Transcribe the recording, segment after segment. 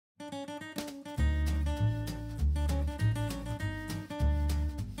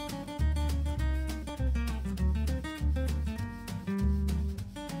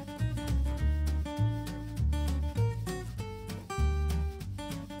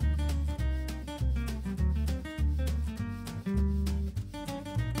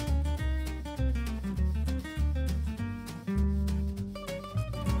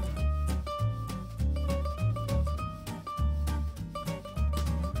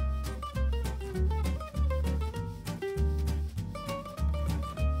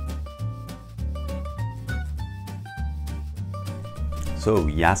So,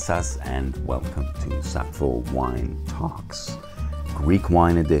 yassas and welcome to Sappho Wine Talks, Greek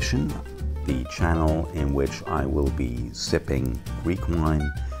wine edition, the channel in which I will be sipping Greek wine.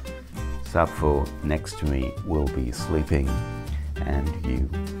 Sappho next to me will be sleeping, and you,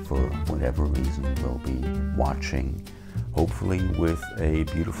 for whatever reason, will be watching, hopefully with a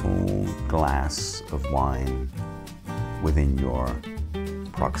beautiful glass of wine within your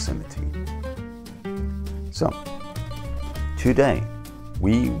proximity. So, today,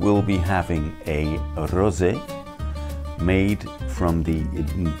 we will be having a rosé made from the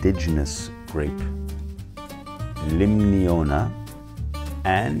indigenous grape Limniona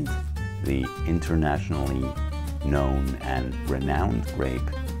and the internationally known and renowned grape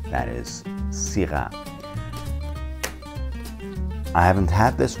that is Syrah. I haven't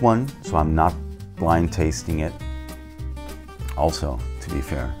had this one, so I'm not blind tasting it. Also, to be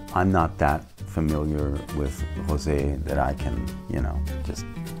fair, I'm not that familiar with rosé that I can, just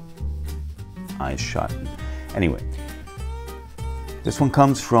eyes shut. Anyway, this one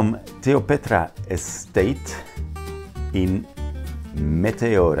comes from Theopetra Estate in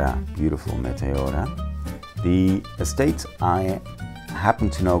Meteora, beautiful Meteora. The estate I happen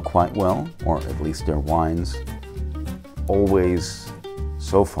to know quite well, or at least their wines, always,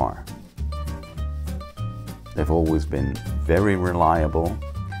 so far, they've always been very reliable.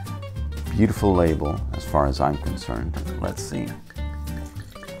 Beautiful label, as far as I'm concerned. Let's see.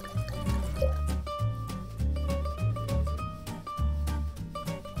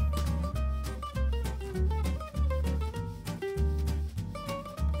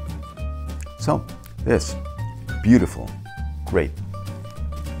 So, this, beautiful, great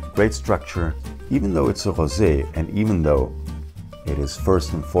structure, even though it's a rosé, and even though it is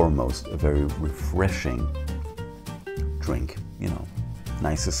first and foremost a very refreshing drink,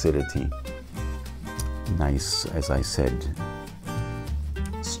 nice acidity, nice, as I said,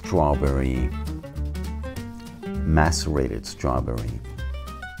 strawberry, macerated strawberry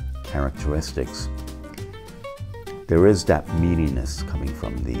characteristics. There is that meatiness coming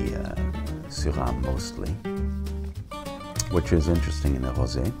from the Syrah mostly, which is interesting in a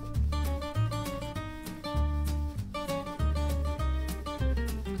rosé.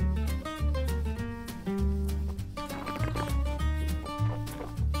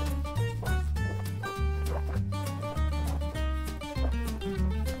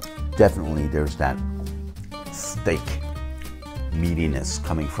 Definitely there's that steak meatiness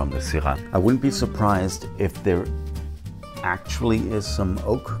coming from the Syrah. I wouldn't be surprised if there actually is some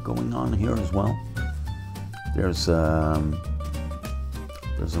oak going on here as well. There's a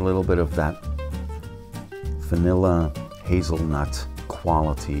little bit of that vanilla hazelnut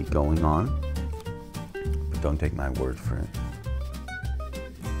quality going on, but don't take my word for it.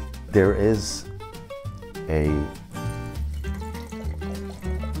 There is a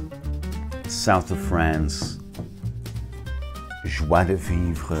south of France joie de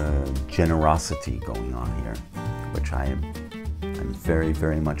vivre generosity going on here, which I'm very,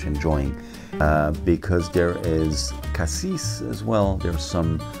 very much enjoying, because there is cassis as well. There's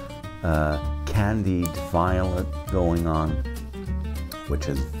some candied violet going on, which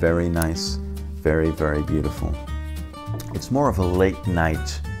is very nice, very, very beautiful. It's more of a late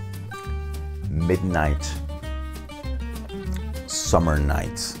night, midnight, summer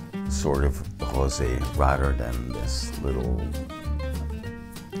night sort of rosé rather than this little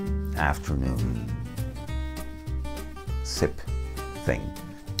afternoon sip thing.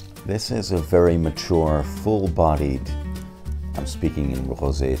 This is a very mature, full-bodied, I'm speaking in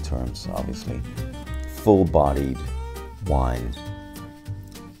rosé terms obviously, full-bodied wine.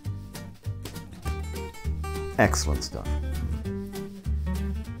 Excellent stuff.